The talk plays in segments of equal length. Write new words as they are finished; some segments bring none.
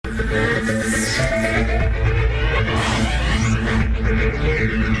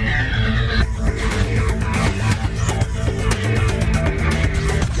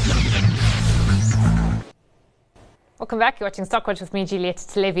Welcome back. You're watching Stockwatch with me, Juliette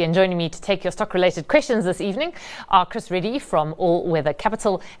Televi, and joining me to take your stock-related questions this evening are Chris Reddy from All Weather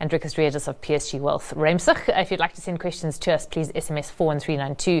Capital and Dricus Regis of PSG Wealth Remsig. If you'd like to send questions to us, please SMS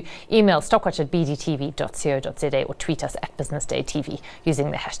 41392, email stockwatch@bdtv.co.za or tweet us at businessdaytv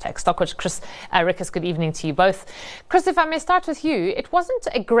using the hashtag Stockwatch. Chris, Rickus, good evening to you both. Chris, if I may start with you, it wasn't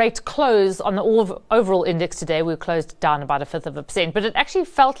a great close on the overall index today. We were closed down about 1/5%, but it actually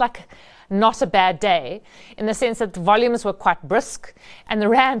felt like not a bad day in the sense that the volumes were quite brisk and the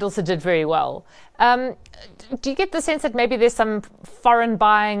rand also did very well. Do you get the sense that maybe there's some foreign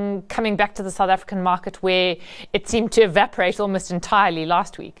buying coming back to the South African market where it seemed to evaporate almost entirely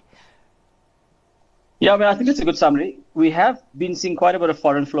last week? Yeah, I think it's a good summary. We have been seeing quite a bit of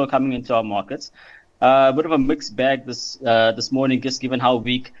foreign flow coming into our markets. A bit of a mixed bag this morning, just given how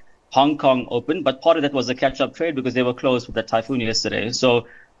weak Hong Kong opened. But part of that was a catch-up trade because they were closed with that typhoon yesterday. So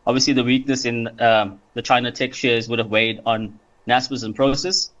obviously, the weakness in the China tech shares would have weighed on Naspers and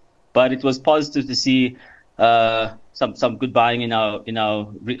Prosus, but it was positive to see some good buying in our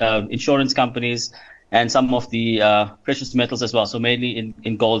insurance companies and some of the precious metals as well. So mainly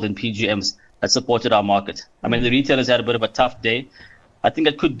in gold and PGMs that supported our market. I mean, the retailers had a bit of a tough day. I think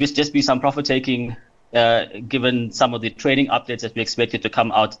it could just be some profit taking given some of the trading updates that we expected to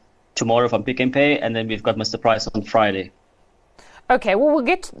come out tomorrow from Pick n Pay, and then we've got Mr. Price on Friday. Okay, well, we'll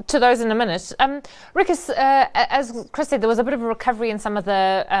get to those in a minute. Rickus, as Chris said, there was a bit of a recovery in some of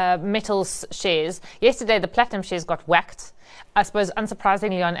the metals shares. Yesterday, the platinum shares got whacked, I suppose,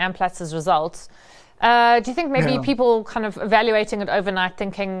 unsurprisingly, on Amplatz's results. Do you think maybe people kind of evaluating it overnight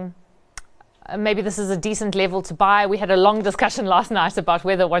thinking maybe this is a decent level to buy? We had a long discussion last night about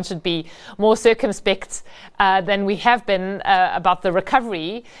whether one should be more circumspect than we have been about the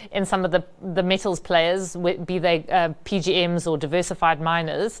recovery in some of the metals players, be they PGMs or diversified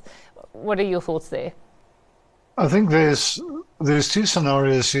miners. What are your thoughts there? I think there's two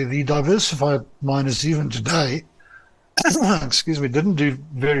scenarios here. The diversified miners even today, excuse me, didn't do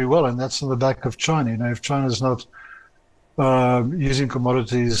very well, and that's on the back of China. You know, if China's not using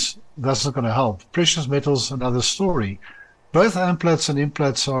commodities, that's not going to help. Precious metals, another story. Both Amplats and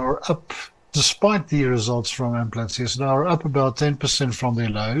Implats are up, despite the results from Amplats yesterday, are up about 10% from their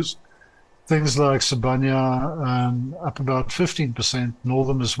lows. Things like Sibanye up about 15%,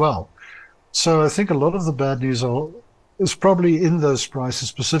 Northam as well. So I think a lot of the bad news is probably in those prices,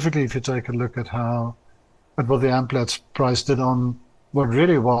 specifically if you take a look at what the Amplats price did on what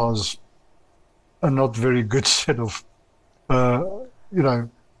really was a not very good set of quite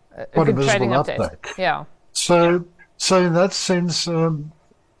a visible update. Yeah. So in that sense,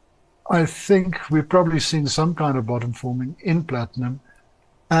 I think we're probably seeing some kind of bottom forming in platinum.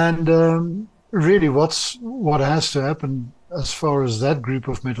 And really what has to happen as far as that group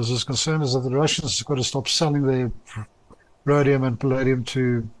of metals is concerned is that the Russians have got to stop selling their rhodium and palladium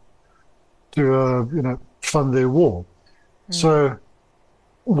to fund their war. So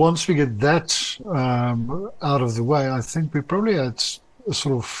once we get that out of the way, I think we're probably at a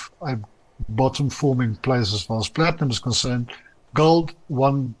sort of a bottom-forming place as far as platinum is concerned. Gold,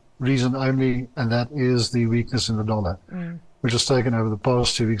 one reason only, and that is the weakness in the dollar, which has taken over the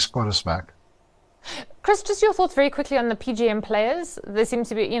past 2 weeks quite a smack. Chris, just your thoughts very quickly on the PGM players. There seems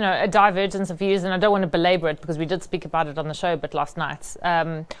to be, a divergence of views, and I don't want to belabor it because we did speak about it on the show a bit last night.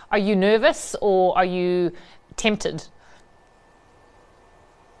 Are you nervous or are you tempted?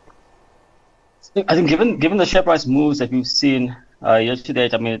 I think given the share price moves that we've seen year to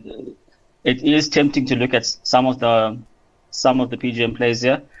date, I mean, it is tempting to look at some of the PGM plays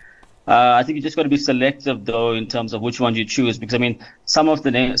here. I think you just got to be selective, though, in terms of which ones you choose, because I mean, some of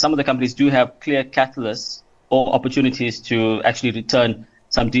the companies do have clear catalysts or opportunities to actually return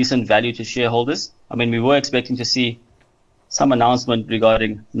some decent value to shareholders. I mean, we were expecting to see some announcement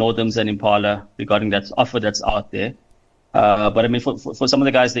regarding Northams and Impala regarding that offer that's out there. But I mean, for some of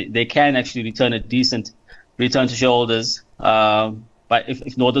the guys, they can actually return a decent return to shareholders. But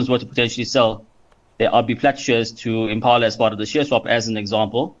if Northams were to potentially sell their RB Plat shares to Impala as part of the share swap, as an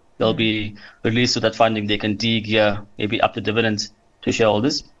example, they'll be released with that funding. They can de-gear, maybe up the dividends to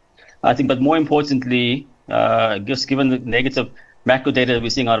shareholders. I think, but more importantly, just given the negative macro data that we're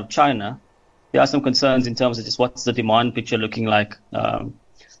seeing out of China, there are some concerns in terms of just what's the demand picture looking like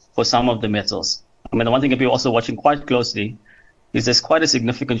for some of the metals. I mean, the one thing that we're also watching quite closely is there's quite a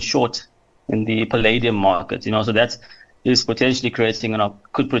significant short in the palladium market, so that is potentially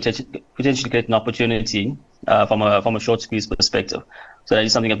could potentially create an opportunity from a short squeeze perspective. So that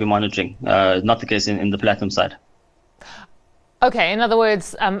is something I've been monitoring. Not the case in the platinum side. Okay, in other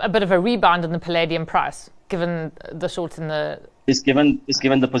words, a bit of a rebound in the palladium price, given the short in the... It's given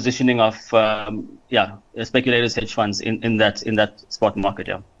the positioning of speculators, hedge funds in that spot market.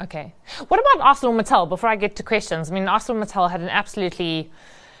 Yeah. Okay. What about ArcelorMittal? Before I get to questions, I mean, ArcelorMittal had an absolutely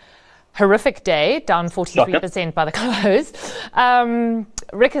horrific day, down 43% by the close.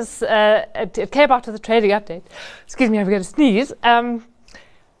 Rick came out with a trading update. Excuse me, I'm going to sneeze.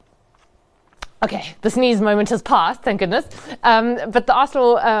 Okay, the sneeze moment has passed, thank goodness. But the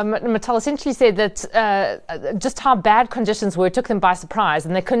ArcelorMittal essentially said that just how bad conditions were took them by surprise,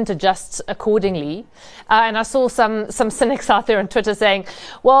 and they couldn't adjust accordingly. And I saw some cynics out there on Twitter saying,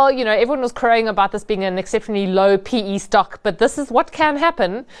 well, everyone was crowing about this being an exceptionally low PE stock, but this is what can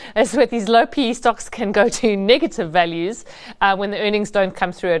happen, is with these low PE stocks can go to negative values when the earnings don't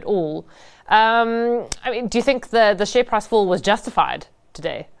come through at all. I mean, do you think the share price fall was justified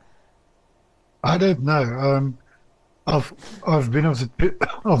today? I don't know. I've been of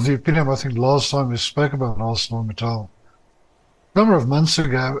the opinion. I think last time we spoke about ArcelorMittal, a number of months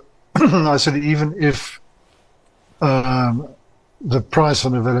ago, I said even if the price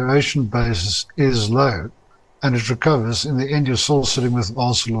on a valuation basis is low and it recovers, in the end you're still sitting with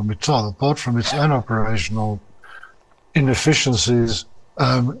ArcelorMittal. Apart from its own operational inefficiencies,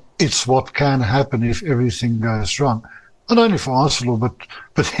 it's what can happen if everything goes wrong. Not only for Arcelor,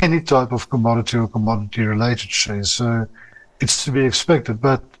 but any type of commodity or commodity-related shares. So it's to be expected.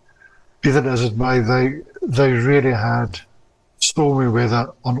 But be that as it may, they really had stormy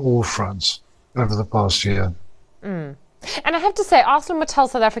weather on all fronts over the past year. Mm. And I have to say, ArcelorMittal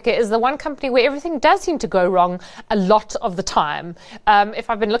South Africa is the one company where everything does seem to go wrong a lot of the time. If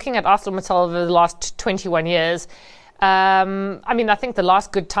I've been looking at ArcelorMittal over the last 21 years, I mean, I think the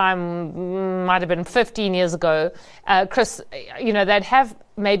last good time might have been 15 years ago. Chris, they'd have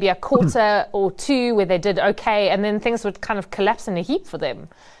maybe a quarter or two where they did okay, and then things would kind of collapse in a heap for them.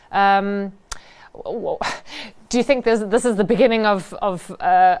 Do you think this is the beginning of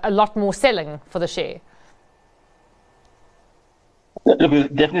a lot more selling for the share? We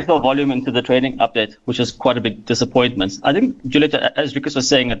definitely saw volume into the trading update, which is quite a big disappointment. I think, Juliet, as Rikus was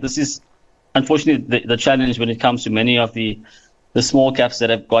saying, that this is unfortunately the challenge when it comes to many of the small caps that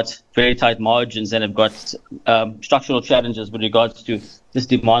have got very tight margins and have got structural challenges with regards to this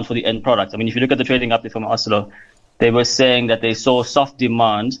demand for the end product. I mean, if you look at the trading update from Arcelor, they were saying that they saw soft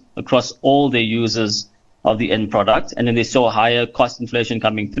demand across all their users of the end product, and then they saw higher cost inflation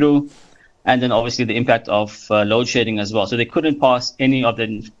coming through, and then obviously the impact of load shedding as well. So they couldn't pass any of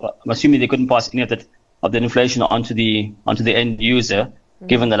the, I'm assuming they couldn't pass any of the inflation onto the end user,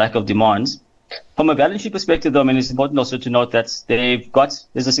 given the lack of demand. From a balance sheet perspective, though, I mean, it's important also to note that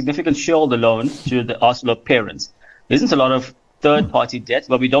there's a significant shareholder loan to the Arcelor parent. There isn't a lot of third-party debt,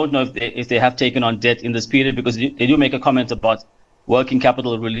 but we don't know if they have taken on debt in this period, because they do make a comment about working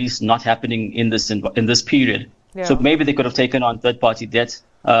capital release not happening in this period. Yeah. So maybe they could have taken on third-party debt.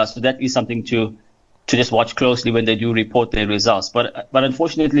 So that is something to just watch closely when they do report their results. But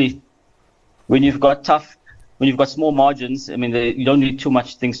unfortunately, when you've got small margins, I mean, you don't need too many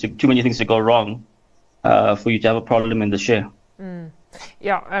things to go wrong for you to have a problem in the share. Mm.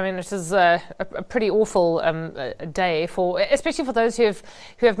 Yeah, I mean, it is a pretty awful day especially for those who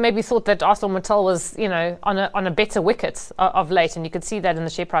have maybe thought that ArcelorMittal was, on a better wicket of late, and you could see that in the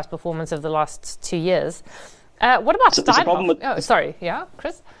share price performance of the last 2 years. What about Steinhoff? Sorry, yeah,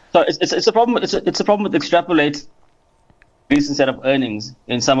 Chris. So it's a problem. It's a problem with extrapolate recent set of earnings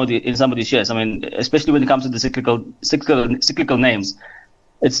in some of these shares. I mean, especially when it comes to the cyclical names,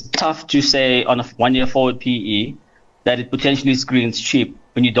 it's tough to say on a 1 year forward PE that it potentially screens cheap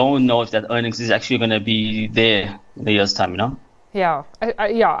when you don't know if that earnings is actually going to be there in a year's time, Yeah,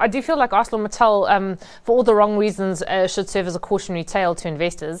 I do feel like ArcelorMittal, for all the wrong reasons, should serve as a cautionary tale to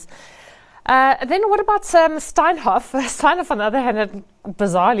investors. Then what about Steinhoff? Steinhoff, on the other hand, had a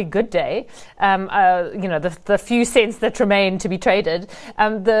bizarrely good day. The few cents that remain to be traded.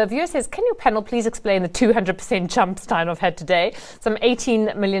 The viewer says, can your panel please explain the 200% jump Steinhoff had today? Some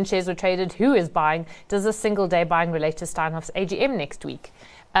 18 million shares were traded. Who is buying? Does a single day buying relate to Steinhoff's AGM next week?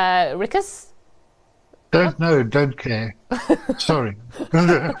 Rikus? Don't know, don't care. Sorry.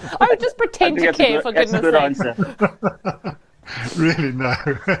 I would just pretend to care, for goodness sake. That's a good answer. Really, no.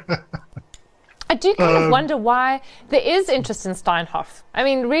 I do kind of wonder why there is interest in Steinhoff. I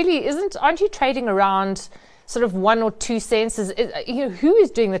mean, really, aren't you trading around sort of 1 or 2 cents? Who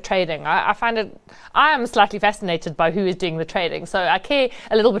is doing the trading? I am slightly fascinated by who is doing the trading. So I care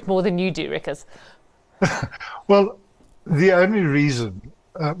a little bit more than you do, Rikus. Well, the only reason,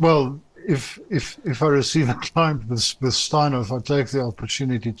 if I receive a client with Steinhoff, I take the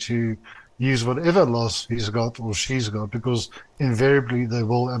opportunity to use whatever loss he's got or she's got, because invariably they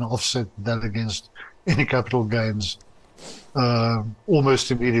will and offset that against any capital gains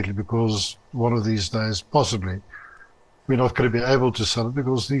almost immediately, because one of these days, possibly, we're not going to be able to sell it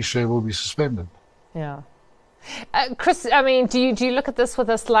because the share will be suspended. Yeah. Chris, I mean, do you look at this with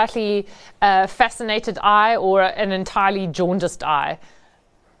a slightly fascinated eye or an entirely jaundiced eye?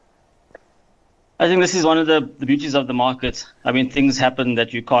 I think this is one of the beauties of the market. I mean, things happen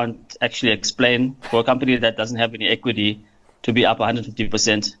that you can't actually explain. For a company that doesn't have any equity to be up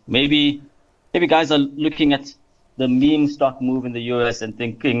 150%, maybe guys are looking at the meme stock move in the US and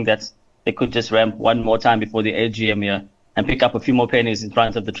thinking that they could just ramp one more time before the AGM here and pick up a few more pennies in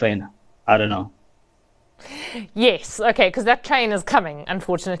front of the train. I don't know. Yes, okay, because that train is coming,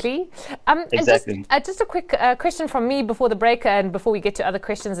 unfortunately. Exactly. And just a quick question from me before the break and before we get to other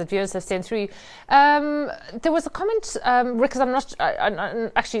questions that viewers have sent through. There was a comment, Rick, because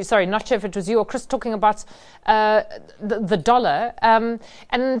I'm actually not sure if it was you or Chris talking about the dollar.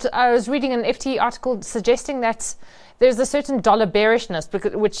 And I was reading an FT article suggesting that there's a certain dollar bearishness,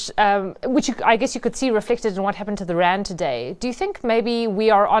 which I guess you could see reflected in what happened to the rand today. Do you think maybe we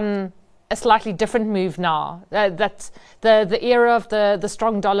are on a slightly different move now, that the era of the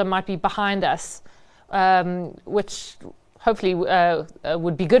strong dollar might be behind us, which hopefully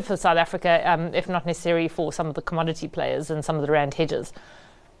would be good for South Africa, if not necessary for some of the commodity players and some of the rand hedges?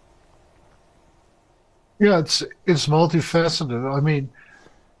 Yeah, it's multifaceted. I mean,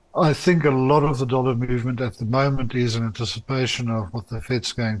 I think a lot of the dollar movement at the moment is in anticipation of what the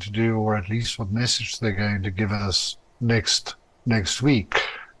Fed's going to do, or at least what message they're going to give us next week.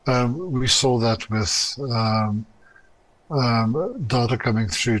 We saw that with data coming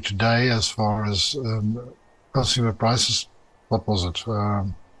through today as far as consumer prices. What was it? I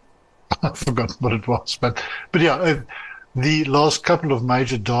forgot what it was. But yeah, the last couple of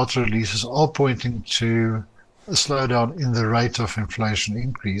major data releases are pointing to a slowdown in the rate of inflation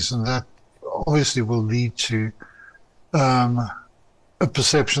increase, and that obviously will lead to a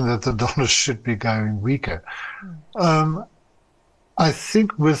perception that the dollar should be going weaker. I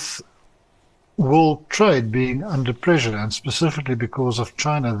think with world trade being under pressure, and specifically because of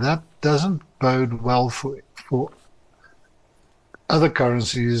China, that doesn't bode well for other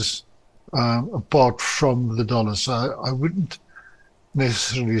currencies apart from the dollar. So I wouldn't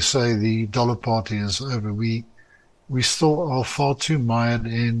necessarily say the dollar party is over. We still are far too mired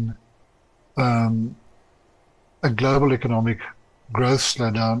in a global economic growth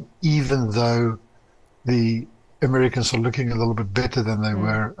slowdown, even though the Americans are looking a little bit better than they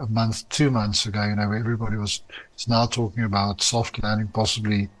were a month, 2 months ago. You know, everybody is now talking about soft landing,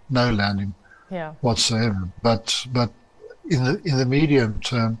 possibly no landing whatsoever. But in the medium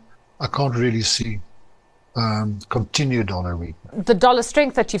term, I can't really see continued dollar weakness. The dollar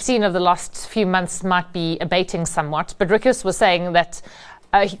strength that you've seen over the last few months might be abating somewhat, but Rikus was saying that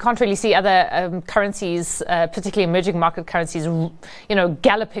he can't really see other currencies, particularly emerging market currencies,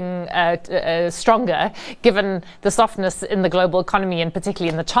 galloping stronger, given the softness in the global economy and particularly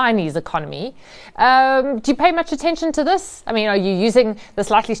in the Chinese economy. Do you pay much attention to this? I mean, are you using the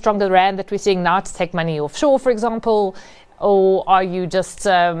slightly stronger rand that we're seeing now to take money offshore, for example? Or are you just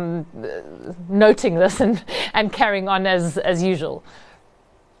noting this and carrying on as usual?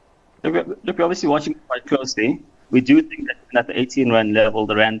 Look, we're obviously watching quite closely. We do think that at the 18 rand level,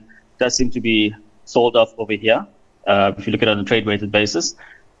 the rand does seem to be sold off over here. If you look at it on a trade-weighted basis,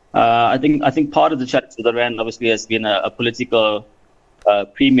 I think part of the challenge with the rand obviously has been a political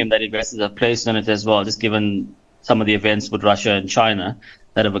premium that investors have placed on it as well, just given some of the events with Russia and China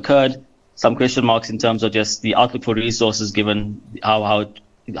that have occurred. Some question marks in terms of just the outlook for resources, given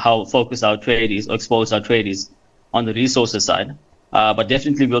how focused our trade is, or exposed our trade is on the resources side. But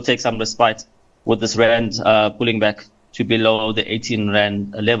definitely we'll take some respite with this rand pulling back to below the 18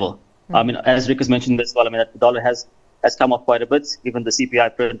 rand level. I mean, as Rick has mentioned as well, I mean, the dollar has come off quite a bit, given the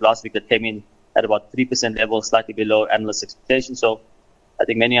CPI print last week that came in at about 3% level, slightly below analyst expectations. So I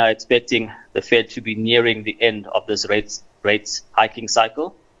think many are expecting the Fed to be nearing the end of this rates hiking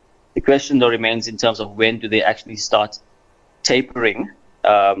cycle. The question, though, remains in terms of when do they actually start tapering.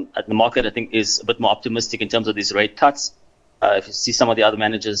 The market, I think, is a bit more optimistic in terms of these rate cuts. If you see some of the other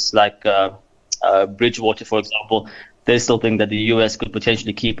managers like Bridgewater, for example, they still think that the US could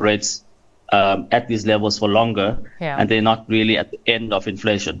potentially keep rates at these levels for longer, and they're not really at the end of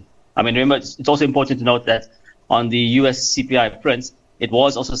inflation. I mean, remember, it's also important to note that on the US CPI print, it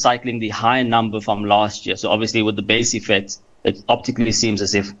was also cycling the high number from last year. So obviously with the base effect, it optically seems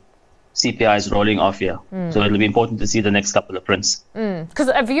as if CPI is rolling off here. So it'll be important to see the next couple of prints. Because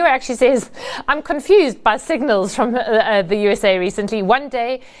a viewer actually says, I'm confused by signals from the USA recently. One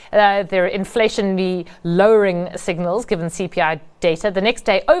day, there are inflationary lowering signals given CPI data. The next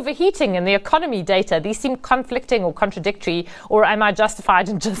day, overheating in the economy data. These seem conflicting or contradictory, or am I justified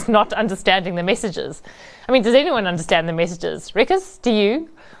in just not understanding the messages? I mean, does anyone understand the messages? Rikus, do you?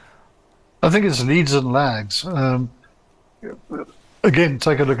 I think it's leads and lags. Again,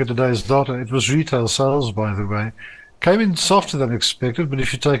 take a look at today's data. It was retail sales, by the way. Came in softer than expected, but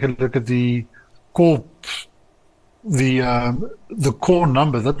if you take a look at the core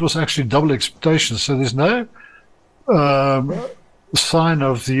number, that was actually double expectations. So there's no sign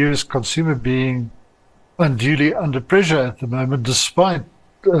of the US consumer being unduly under pressure at the moment, despite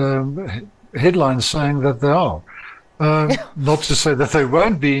headlines saying that they are. Not to say that they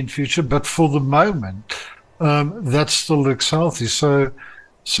won't be in future, but for the moment, that still looks healthy. So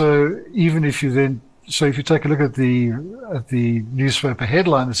even if you if you take a look at the newspaper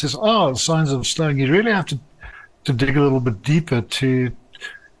headline, it says, signs of slowing. You really have to dig a little bit deeper to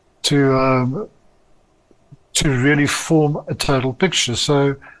really form a total picture.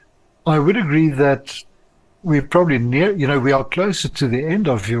 So I would agree that we're probably we are closer to the end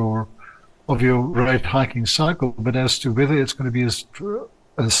of your rate hiking cycle, but as to whether it's going to be a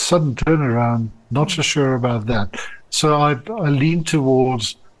sudden turnaround, not so sure about that. So I lean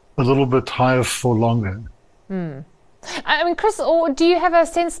towards a little bit higher for longer. I mean, Chris, or do you have a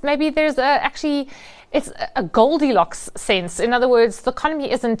sense maybe there's it's a Goldilocks sense? In other words, the economy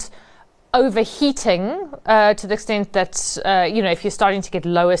isn't overheating to the extent that, if you're starting to get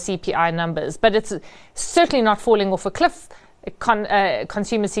lower CPI numbers, but it's certainly not falling off a cliff.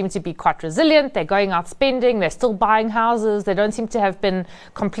 Consumers seem to be quite resilient. They're going out spending. They're still buying houses. They don't seem to have been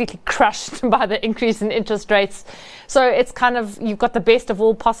completely crushed by the increase in interest rates. So it's kind of, you've got the best of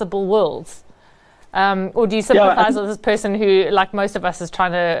all possible worlds. Or do you sympathize with this person who, like most of us, is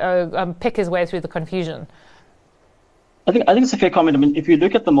trying to pick his way through the confusion? I think it's a fair comment. I mean, if you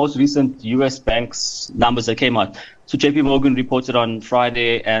look at the most recent U.S. banks numbers that came out, so J.P. Morgan reported on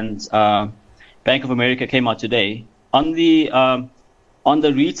Friday, and Bank of America came out today. On the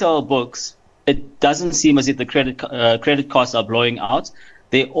retail books, it doesn't seem as if the credit costs are blowing out.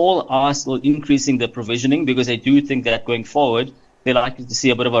 They all are still increasing the provisioning because they do think that going forward, they're likely to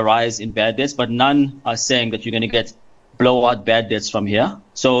see a bit of a rise in bad debts, but none are saying that you're going to get blowout bad debts from here.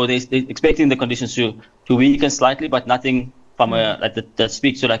 So they're expecting the conditions to weaken slightly, but nothing from that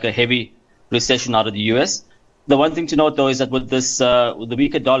speaks to like a heavy recession out of the US. The one thing to note, though, is that with this with the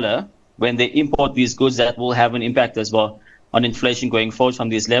weaker dollar, when they import these goods, that will have an impact as well on inflation going forward from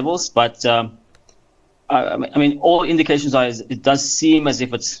these levels. But I mean, all indications are it does seem as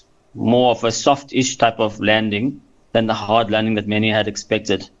if it's more of a soft-ish type of landing than the hard landing that many had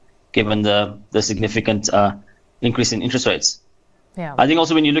expected, given the significant increase in interest rates. Yeah. I think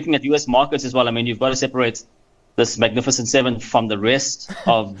also when you're looking at U.S. markets as well, I mean, you've got to separate this Magnificent Seven from the rest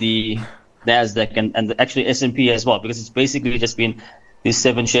of the NASDAQ and actually S&P as well, because it's basically just been these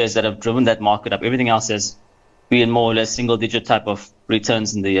 7 shares that have driven that market up. Everything else has been more or less single-digit type of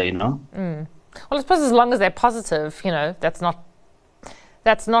returns in the year, Well, I suppose as long as they're positive, that's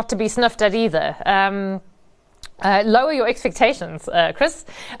not to be sniffed at either. Lower your expectations, Chris.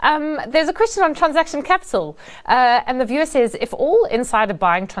 There's a question on transaction capital. And the viewer says, if all insider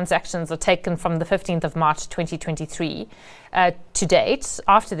buying transactions are taken from the 15th of March 2023 to date,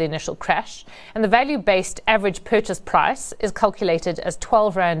 after the initial crash, and the value-based average purchase price is calculated as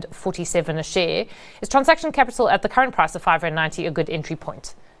R12.47 a share, is transaction capital at the current price of R5.90 a good entry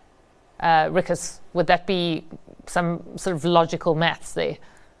point? Rikus, would that be some sort of logical maths there?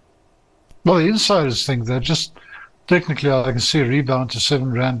 Well, the insiders think that just technically I can see a rebound to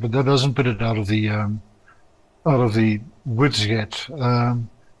R7, but that doesn't put it out of the woods yet.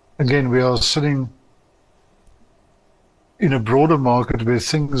 Again, we are sitting in a broader market where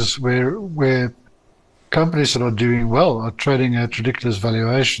where companies that are doing well are trading at ridiculous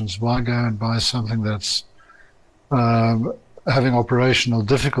valuations. Why go and buy something that's having operational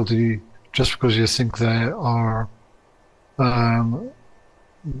difficulty just because you think they are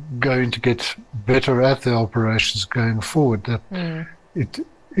going to get better at their operations going forward? That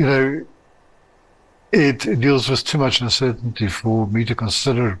it deals with too much uncertainty for me to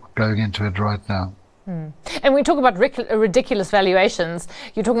consider going into it right now. And we talk about ridiculous valuations.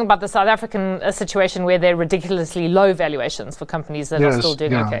 You're talking about the South African situation where they're ridiculously low valuations for companies that are still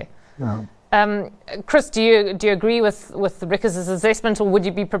doing okay. Yeah. Chris, do you agree with Rikus' assessment, or would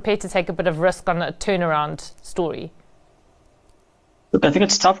you be prepared to take a bit of risk on a turnaround story? Look, I think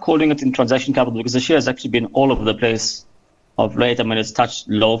it's tough calling it in transaction capital because the share has actually been all over the place of late. I mean, it's touched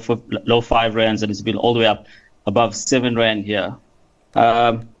low 5 rands, and it's been all the way up above 7 rand here.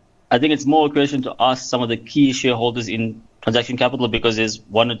 I think it's more a question to ask some of the key shareholders in Transaction Capital, because there's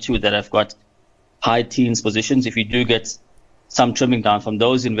one or two that have got high teens positions. If you do get some trimming down from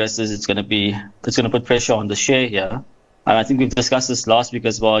those investors, it's going to put pressure on the share here. And I think we've discussed this last week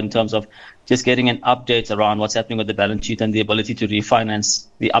as well, in terms of just getting an update around what's happening with the balance sheet and the ability to refinance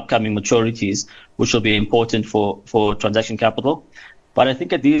the upcoming maturities, which will be important for Transaction Capital. But I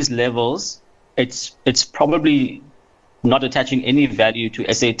think at these levels, it's probably not attaching any value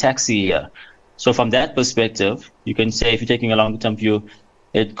to SA Taxi here. So from that perspective, you can say, if you're taking a longer-term view,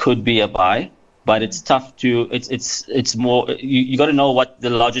 it could be a buy. But it's tough to, it's more, you got to know what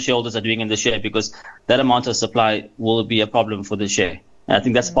the larger shareholders are doing in the share, because that amount of supply will be a problem for the share. And I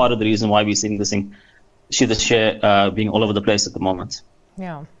think that's part of the reason why we're seeing the share being all over the place at the moment.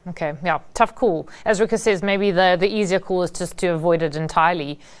 Yeah. Okay. Yeah. Tough call. As Rika says, maybe the easier call is just to avoid it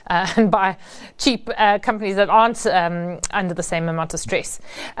entirely and buy cheap companies that aren't under the same amount of stress.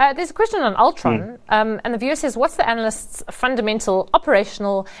 There's a question on Altron, and the viewer says, what's the analyst's fundamental,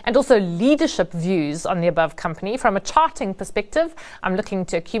 operational, and also leadership views on the above company? From a charting perspective, I'm looking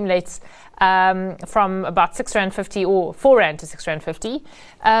to accumulate from about R6.50 or R4 to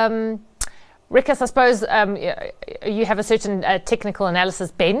R6.50. Rikus, I suppose you have a certain technical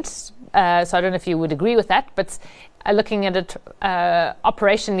analysis bent, so I don't know if you would agree with that, but looking at it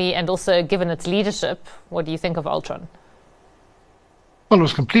operationally and also given its leadership, what do you think of Altron? Well, it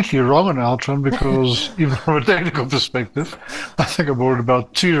was completely wrong on Altron, because even from a technical perspective, I think I bought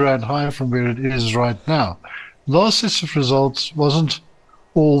about R2 higher from where it is right now. Last set of results wasn't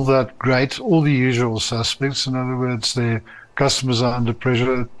all that great, all the usual suspects. In other words, their customers are under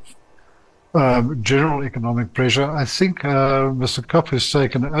pressure. General economic pressure. I think Mr. Kopp has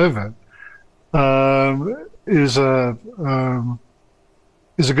taken over. Is a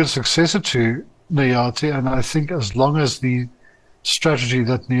good successor to Nayati, and I think as long as the strategy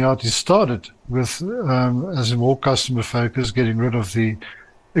that Nayati started with, as a more customer focus, getting rid of the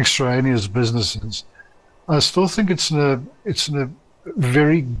extraneous businesses, I still think it's in a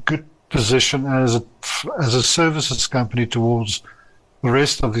very good position as a services company towards the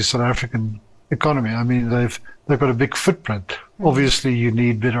rest of the South African economy. I mean, they've got a big footprint. Obviously, you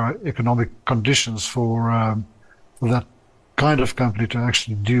need better economic conditions for that kind of company to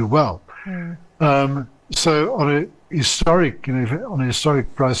actually do well. So on a historic,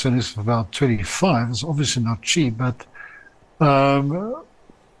 price earnings of about 25, it's obviously not cheap, but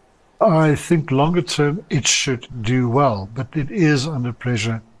I think longer term it should do well. But it is under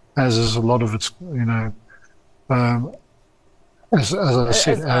pressure, as is a lot of its, as I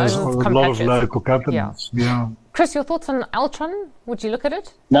said, as a lot of local companies. Yeah. Chris, your thoughts on Altron? Would you look at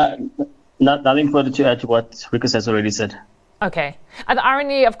it? Nothing further to add to what Rikus has already said. Okay. And the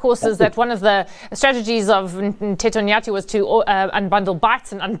irony, of course, is that one of the strategies of Mteto Nyati was to unbundle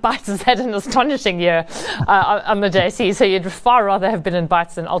Bytes, and Bytes has had an astonishing year on the JSE, so you'd far rather have been in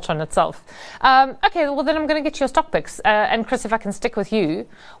Bytes than Altron itself. Okay, well, then I'm going to get your stock picks. And Chris, if I can stick with you,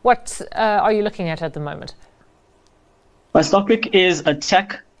 what are you looking at the moment? My stock pick is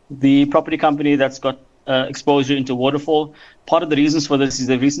Attack, the property company that's got exposure into waterfall. Part of the reasons for this is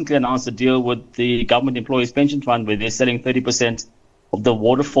they recently announced a deal with the Government Employees Pension Fund, where they're selling 30% of the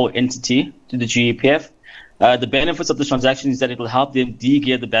waterfall entity to the GEPF. The benefits of this transaction is that it will help them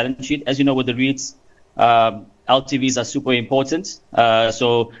de-gear the balance sheet. As you know, with the REITs, LTVs are super important.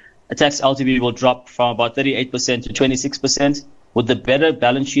 So Attack's LTV will drop from about 38% to 26%. With the better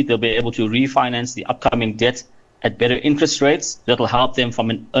balance sheet, they'll be able to refinance the upcoming debt at better interest rates. That'll help them from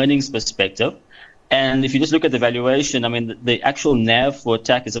an earnings perspective. And if you just look at the valuation, I mean, the actual NAV for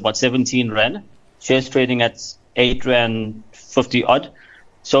Attack is about 17 Rand. Shares trading at 8 Rand 50 odd.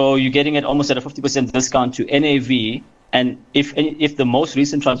 So you're getting it almost at a 50% discount to NAV. And if the most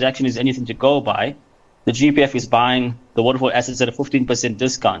recent transaction is anything to go by, the GPF is buying the waterfall assets at a 15%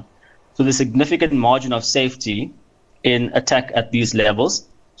 discount. So there's significant margin of safety in Attack at these levels.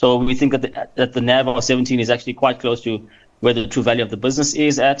 So we think that the NAV of 17 is actually quite close to where the true value of the business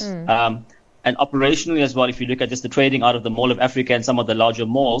is at. And operationally as well, if you look at just the trading out of the Mall of Africa and some of the larger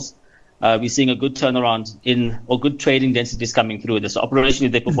malls, we're seeing a good turnaround or good trading densities coming through this. So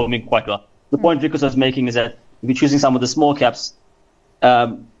operationally, they're performing quite well. The point Rikus was making is that if you're choosing some of the small caps,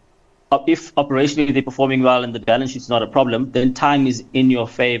 if operationally they're performing well and the balance sheet's not a problem, then time is in your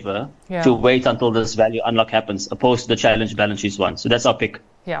favor to wait until this value unlock happens, opposed to the challenge balance sheets one. So that's our pick.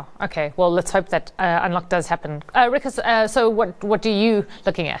 Yeah. Okay. Well, let's hope that unlock does happen. Rikus, so what are you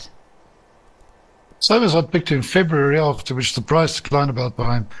looking at? Same as I picked in February, after which the price declined about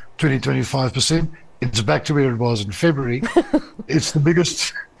by 20-25%. it's back to where it was in February. It's the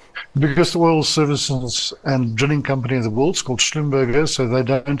biggest oil services and drilling company in the world. It's called Schlumberger. So they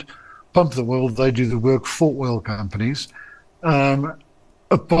don't pump the oil; they do the work for oil companies.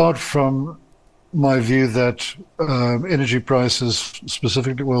 Apart from my view that energy prices,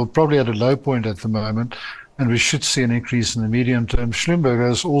 specifically oil, probably at a low point at the moment, and we should see an increase in the medium term. Schlumberger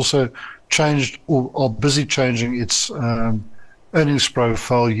has also changed or are busy changing its earnings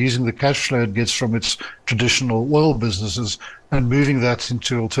profile, using the cash flow it gets from its traditional oil businesses and moving that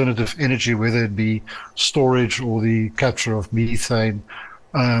into alternative energy, whether it be storage or the capture of methane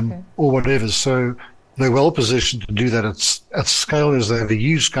or whatever. So they're well positioned to do that at scale, as they have a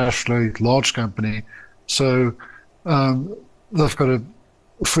huge cash flow, large company. So they've got a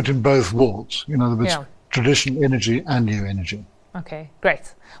foot in both worlds, in other words, traditional energy and new energy. Okay,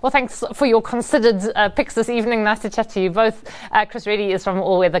 great. Well, thanks for your considered picks this evening. Nice to chat to you both. Chris Reddy is from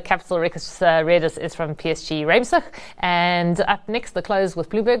All Weather Capital. Rikus Redis is from PSG Ramsich. And up next, the close with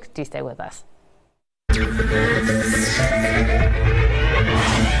Bloomberg. Do stay with us.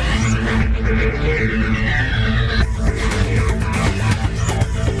 Thank you.